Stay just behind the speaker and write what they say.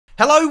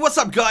Hello, what's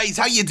up guys?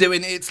 How you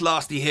doing? It's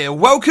Lasty here.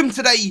 Welcome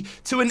today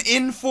to an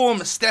in-form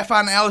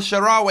Stefan El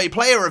Shaarawy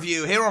player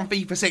review here on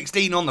FIFA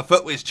 16 on the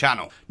FUTWIZ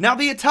channel. Now,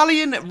 the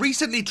Italian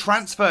recently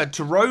transferred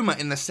to Roma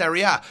in the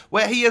Serie A,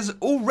 where he has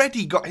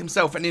already got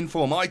himself an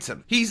in-form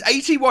item. He's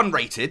 81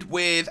 rated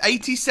with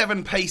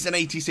 87 pace and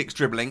 86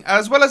 dribbling,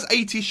 as well as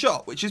 80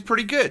 shot, which is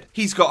pretty good.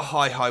 He's got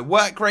high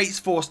work rates,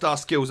 4-star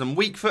skills and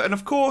weak foot, and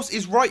of course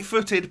is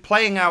right-footed,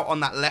 playing out on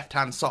that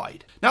left-hand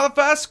side. Now, the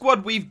first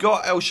squad we've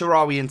got El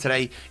Shaarawy in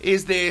today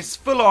is this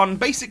full-on,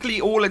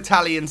 basically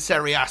all-Italian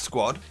Serie A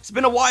squad. It's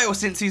been a while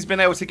since he's been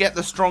able to get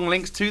the strong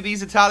links to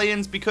these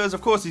Italians because,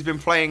 of course, he's been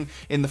playing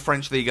in the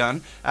French Ligue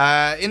 1.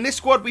 In this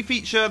squad, we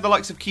feature the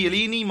likes of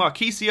Chiellini,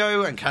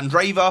 Marchisio, and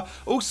Candreva,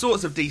 all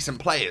sorts of decent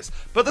players.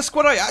 But the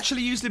squad I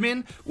actually used him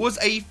in was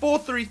a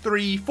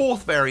 4-3-3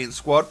 fourth variant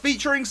squad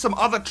featuring some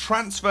other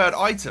transferred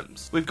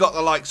items. We've got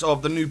the likes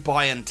of the new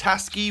Bayern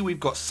Taski, we've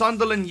got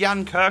Sunderland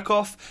Jan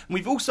Kirchhoff, and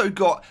we've also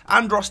got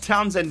Andros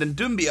Townsend and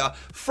Dumbia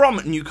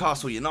from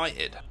Newcastle United.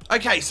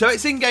 Okay, so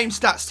it's in-game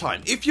stats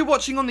time. If you're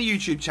watching on the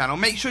YouTube channel,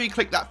 make sure you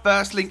click that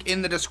first link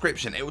in the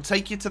description. It will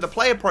take you to the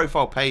player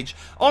profile page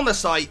on the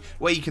site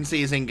where you can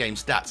see his in-game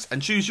stats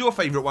and choose your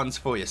favourite ones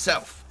for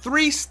yourself.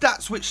 3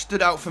 stats which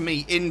stood out for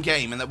me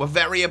in-game and that were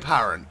very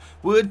apparent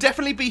would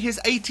definitely be his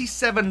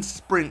 87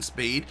 sprint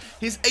speed,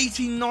 his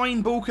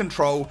 89 ball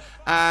control,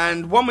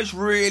 and one which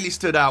really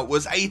stood out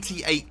was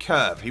 88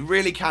 curve. He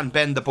really can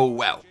bend the ball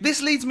well.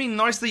 This leads me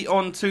nicely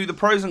on to the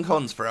pros and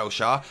cons for El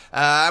Shar,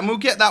 and we'll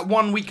get that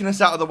one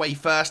weakness out of the way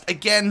first.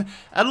 Again,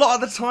 a lot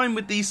of the time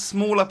with these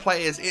smaller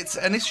players, it's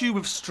an issue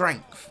with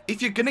strength.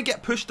 If you're going to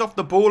get pushed off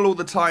the ball all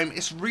the time,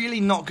 it's really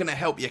not going to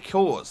help your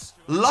cause.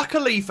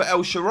 Luckily for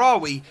El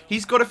Shaarawy,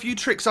 he's got a few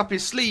tricks up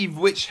his sleeve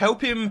which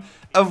help him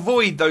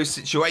avoid those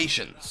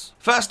situations.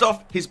 First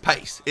off, his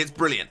pace. It's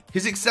brilliant.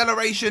 His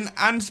acceleration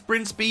and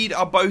sprint speed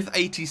are both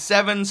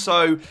 87,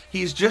 so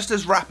he's just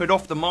as rapid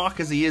off the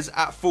mark as he is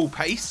at full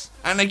pace.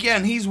 And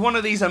again, he's one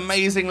of these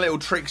amazing little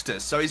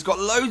tricksters, so he's got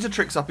loads of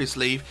tricks up his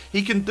sleeve.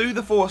 He can do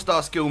the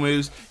 4-star skill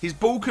moves. His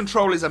ball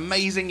control is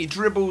amazing. He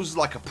dribbles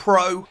like a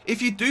pro.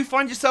 If you do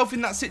find yourself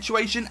in that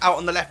situation out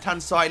on the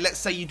left-hand side, let's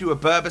say you do a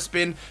Berber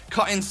spin,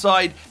 cut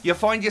inside, you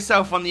find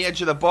yourself on the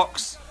edge of the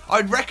box,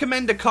 I'd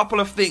recommend a couple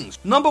of things.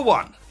 Number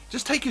 1,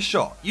 just take a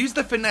shot. Use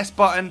the finesse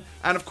button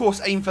and of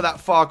course aim for that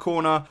far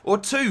corner. Or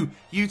 2,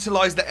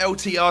 utilise the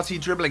LT-RT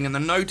dribbling and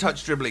the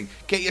no-touch dribbling.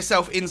 Get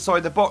yourself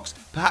inside the box.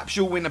 Perhaps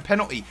you'll win a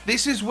penalty.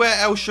 This is where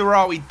El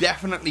Shaarawy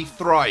definitely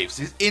thrives,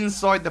 is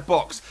inside the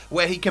box,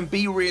 where he can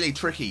be really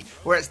tricky,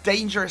 where it's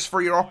dangerous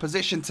for your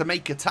opposition to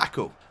make a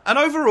tackle. And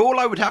overall,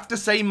 I would have to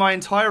say my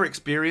entire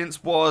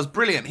experience was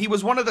brilliant. He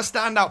was one of the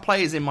standout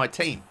players in my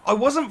team. I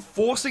wasn't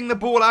forcing the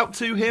ball out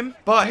to him,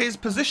 but his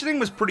positioning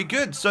was pretty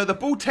good, so the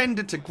ball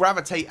tended to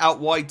gravitate out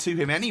wide to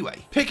him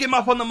anyway. Pick him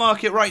up on the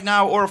market right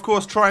now, or of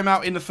course try him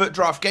out in the FUT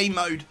Draft game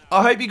mode.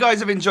 I hope you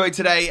guys have enjoyed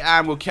today,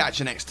 and we'll catch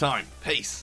you next time. Peace.